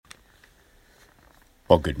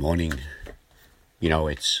Well, good morning.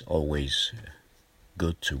 It's always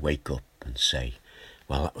good to wake up and say,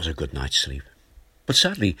 well, that was a good night's sleep. But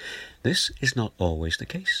sadly, this is not always the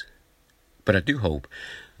case. But I do hope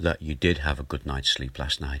that you did have a good night's sleep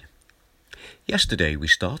last night. Yesterday, we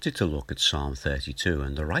started to look at Psalm 32,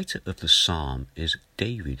 and the writer of the psalm is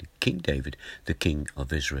David, King David, the King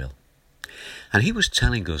of Israel. And he was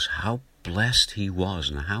telling us how blessed he was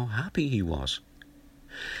and how happy he was.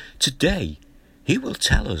 Today, he will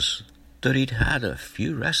tell us that he'd had a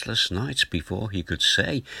few restless nights before he could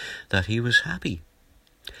say that he was happy.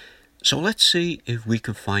 So let's see if we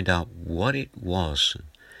can find out what it was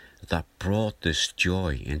that brought this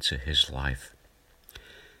joy into his life.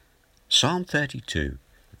 Psalm 32,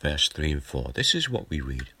 verse 3 and 4. This is what we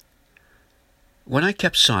read. When I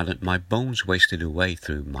kept silent, my bones wasted away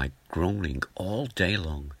through my groaning all day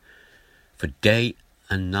long. For day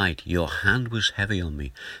and night your hand was heavy on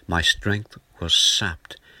me. My strength was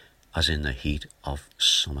sapped as in the heat of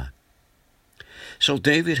summer. So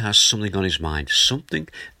David has something on his mind, something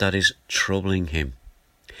that is troubling him.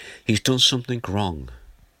 He's done something wrong.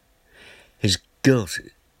 His guilt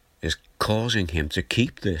is causing him to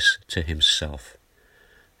keep this to himself,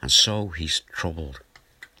 and so he's troubled.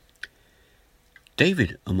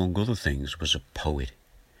 David, among other things, was a poet,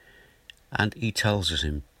 and he tells us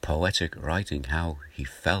in poetic writing how he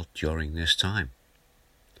felt during this time.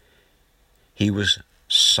 He was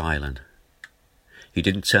silent. He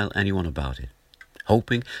didn't tell anyone about it,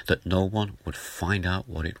 hoping that no one would find out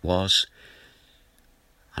what it was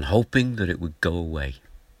and hoping that it would go away.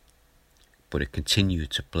 But it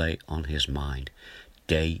continued to play on his mind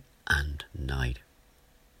day and night.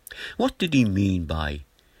 What did he mean by,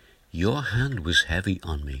 your hand was heavy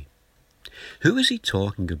on me? Who is he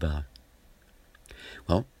talking about?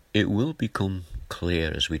 Well, it will become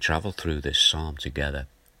clear as we travel through this psalm together.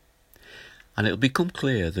 And it'll become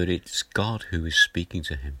clear that it's God who is speaking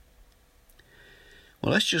to him.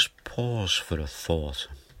 Well, let's just pause for a thought.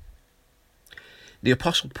 The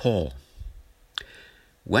Apostle Paul,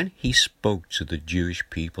 when he spoke to the Jewish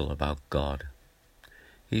people about God,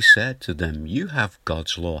 he said to them, you have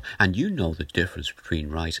God's law, and you know the difference between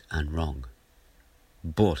right and wrong.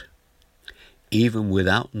 But even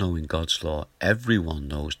without knowing God's law, everyone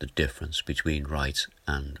knows the difference between right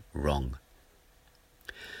and wrong.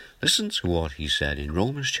 Listen to what he said in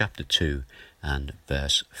Romans chapter 2 and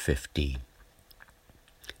verse 15.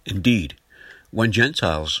 Indeed, when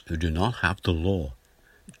Gentiles who do not have the law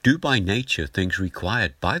do by nature things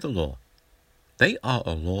required by the law, they are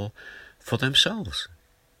a law for themselves,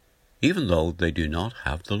 even though they do not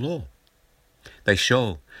have the law. They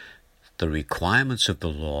show the requirements of the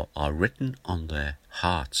law are written on their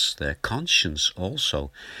hearts, their conscience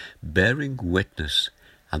also bearing witness,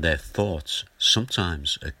 and their thoughts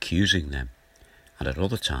sometimes accusing them, and at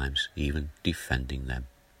other times even defending them.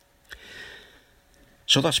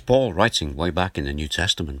 So that's Paul writing way back in the New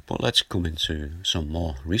Testament, but let's come into some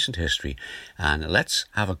more recent history, and let's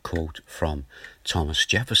have a quote from Thomas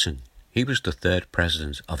Jefferson. He was the third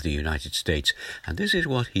president of the United States, and this is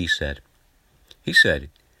what he said. He said,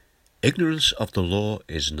 ignorance of the law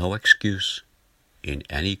is no excuse in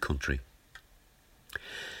any country.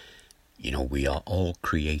 We are all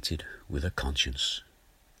created with a conscience.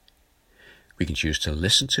 We can choose to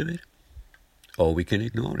listen to it, or we can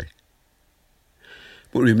ignore it.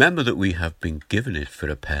 But remember that we have been given it for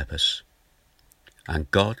a purpose,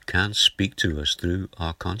 and God can speak to us through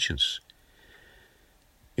our conscience,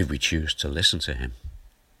 if we choose to listen to him.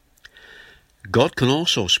 God can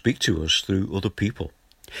also speak to us through other people,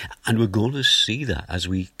 and we're going to see that as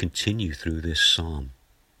we continue through this psalm.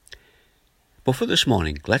 But for this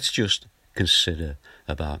morning, let's just consider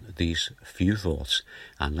about these few thoughts,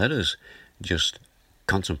 and let us just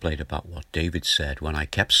contemplate about what David said. When I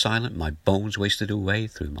kept silent, my bones wasted away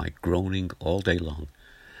through my groaning all day long.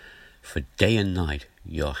 For day and night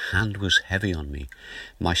your hand was heavy on me.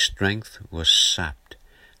 My strength was sapped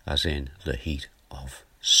as in the heat of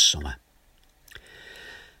summer.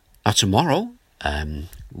 Now tomorrow,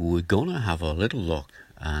 we're going to have a little look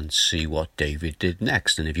and see what David did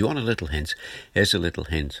next. And if you want a little hint, here's a little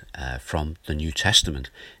hint from the New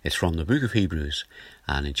Testament. It's from the book of Hebrews,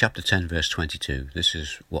 and in chapter 10, verse 22, this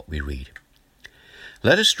is what we read.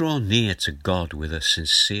 Let us draw near to God with a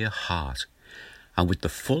sincere heart, and with the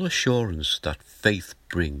full assurance that faith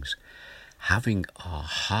brings, having our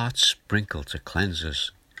hearts sprinkled to cleanse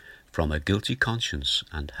us from a guilty conscience,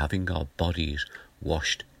 and having our bodies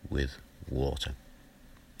washed with water.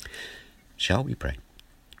 Shall we pray?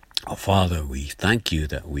 Our Father, we thank you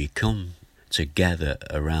that we come together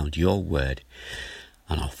around your word.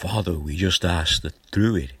 And our Father, we just ask that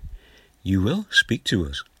through it, you will speak to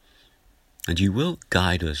us and you will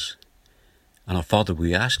guide us. And our Father,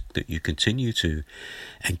 we ask that you continue to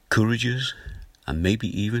encourage us and maybe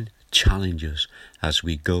even challenge us as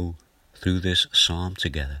we go through this psalm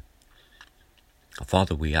together. Our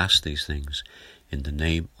Father, we ask these things in the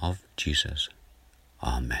name of Jesus.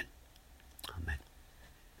 Amen. Amen.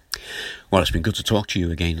 Well, it's been good to talk to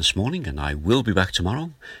you again this morning, and I will be back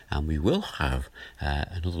tomorrow, and we will have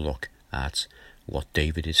another look at what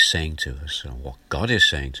David is saying to us and what God is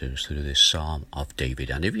saying to us through this Psalm of David.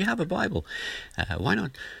 And if you have a Bible, why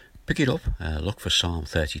not pick it up, look for Psalm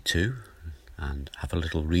 32 and have a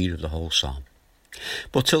little read of the whole psalm.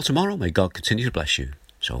 But till tomorrow, may God continue to bless you.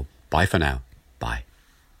 So bye for now. Bye.